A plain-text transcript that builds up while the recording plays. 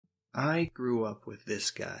I grew up with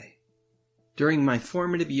this guy. During my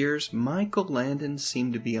formative years, Michael Landon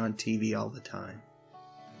seemed to be on TV all the time.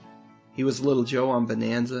 He was Little Joe on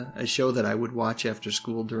Bonanza, a show that I would watch after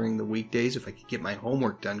school during the weekdays if I could get my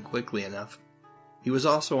homework done quickly enough. He was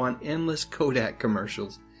also on endless Kodak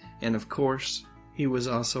commercials, and of course, he was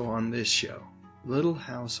also on this show, Little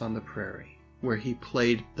House on the Prairie, where he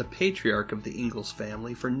played the patriarch of the Ingalls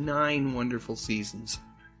family for 9 wonderful seasons.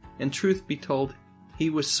 And truth be told, he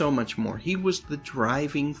was so much more. He was the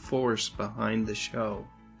driving force behind the show.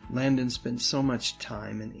 Landon spent so much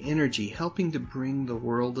time and energy helping to bring the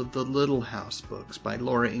world of the Little House books by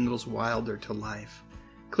Laura Ingalls Wilder to life.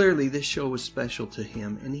 Clearly, this show was special to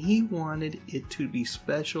him, and he wanted it to be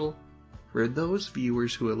special for those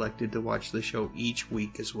viewers who elected to watch the show each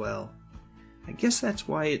week as well. I guess that's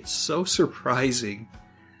why it's so surprising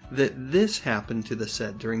that this happened to the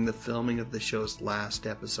set during the filming of the show's last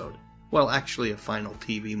episode. Well, actually a final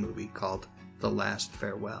TV movie called The Last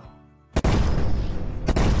Farewell.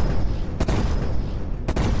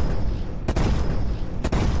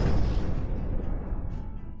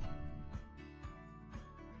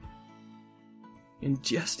 And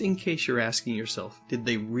just in case you're asking yourself, did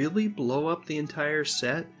they really blow up the entire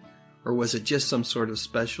set? Or was it just some sort of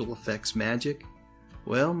special effects magic?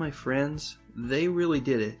 Well, my friends, they really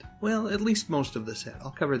did it. Well, at least most of the set.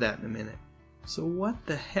 I'll cover that in a minute. So what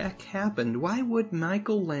the heck happened? Why would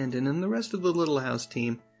Michael Landon and the rest of the Little House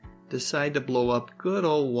team decide to blow up good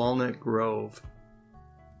old Walnut Grove?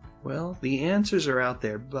 Well, the answers are out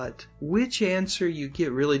there, but which answer you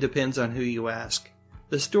get really depends on who you ask.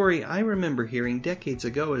 The story I remember hearing decades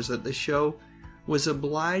ago is that the show was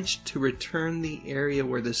obliged to return the area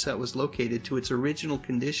where the set was located to its original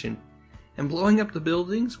condition, and blowing up the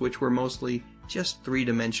buildings, which were mostly just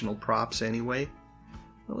 3-dimensional props anyway,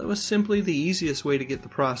 well, it was simply the easiest way to get the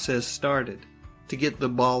process started, to get the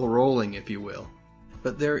ball rolling, if you will.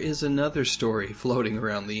 But there is another story floating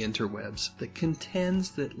around the interwebs that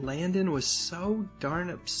contends that Landon was so darn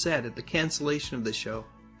upset at the cancellation of the show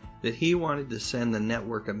that he wanted to send the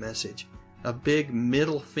network a message, a big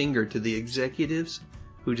middle finger to the executives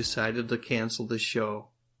who decided to cancel the show.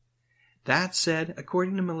 That said,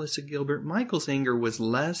 according to Melissa Gilbert, Michael's anger was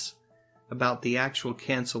less about the actual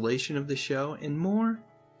cancellation of the show and more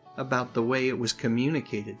about the way it was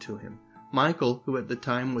communicated to him. Michael, who at the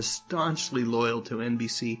time was staunchly loyal to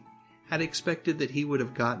NBC, had expected that he would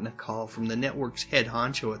have gotten a call from the network's head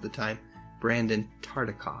honcho at the time, Brandon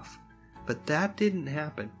Tartikoff. But that didn't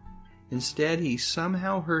happen. Instead, he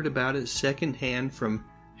somehow heard about it secondhand from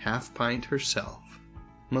Half Pint herself.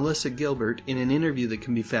 Melissa Gilbert, in an interview that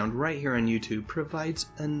can be found right here on YouTube, provides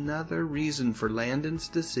another reason for Landon's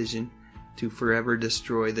decision to forever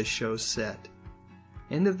destroy the show's set.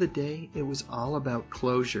 End of the day, it was all about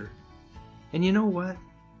closure. And you know what?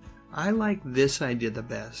 I like this idea the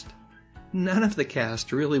best. None of the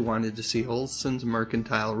cast really wanted to see Olson's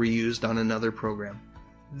Mercantile reused on another program.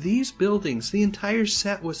 These buildings, the entire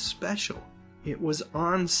set was special. It was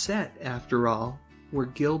on set, after all, where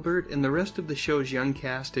Gilbert and the rest of the show's young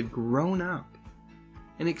cast had grown up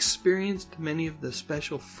and experienced many of the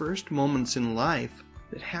special first moments in life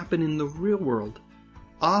that happen in the real world,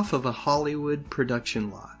 off of a Hollywood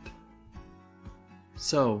production lot.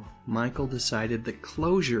 So, Michael decided that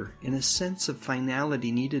closure and a sense of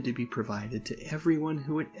finality needed to be provided to everyone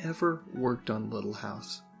who had ever worked on Little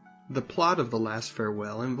House. The plot of The Last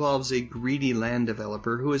Farewell involves a greedy land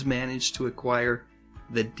developer who has managed to acquire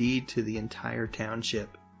the deed to the entire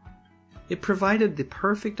township. It provided the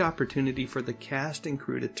perfect opportunity for the cast and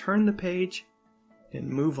crew to turn the page and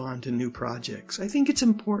move on to new projects. I think it's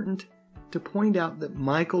important to point out that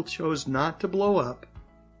Michael chose not to blow up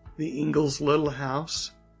the Ingalls Little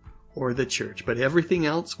House or the church, but everything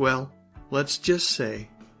else, well, let's just say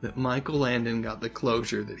that Michael Landon got the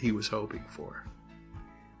closure that he was hoping for.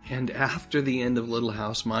 And after the end of Little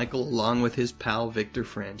House, Michael, along with his pal Victor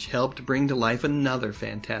French, helped bring to life another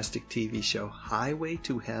fantastic TV show, Highway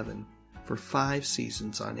to Heaven, for 5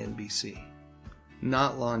 seasons on NBC.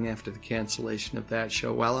 Not long after the cancellation of that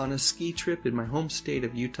show, while on a ski trip in my home state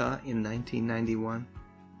of Utah in 1991,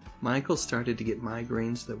 Michael started to get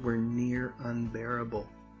migraines that were near unbearable.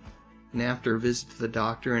 And after a visit to the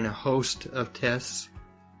doctor and a host of tests,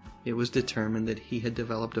 it was determined that he had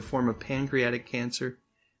developed a form of pancreatic cancer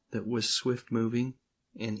that was swift-moving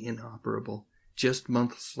and inoperable. Just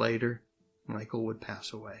months later, Michael would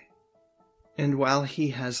pass away. And while he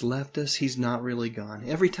has left us, he's not really gone.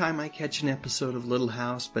 Every time I catch an episode of Little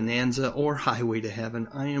House, Bonanza, or Highway to Heaven,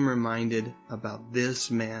 I am reminded about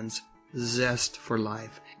this man's zest for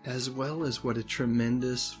life, as well as what a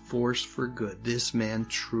tremendous force for good this man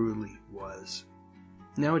truly was.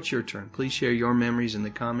 Now it's your turn. Please share your memories in the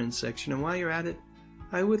comments section, and while you're at it,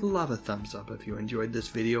 I would love a thumbs up if you enjoyed this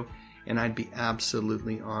video, and I'd be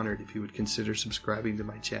absolutely honored if you would consider subscribing to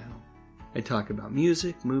my channel. I talk about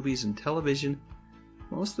music, movies, and television,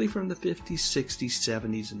 mostly from the 50s, 60s,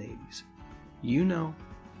 70s, and 80s. You know,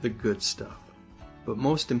 the good stuff. But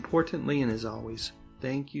most importantly, and as always,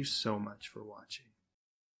 thank you so much for watching.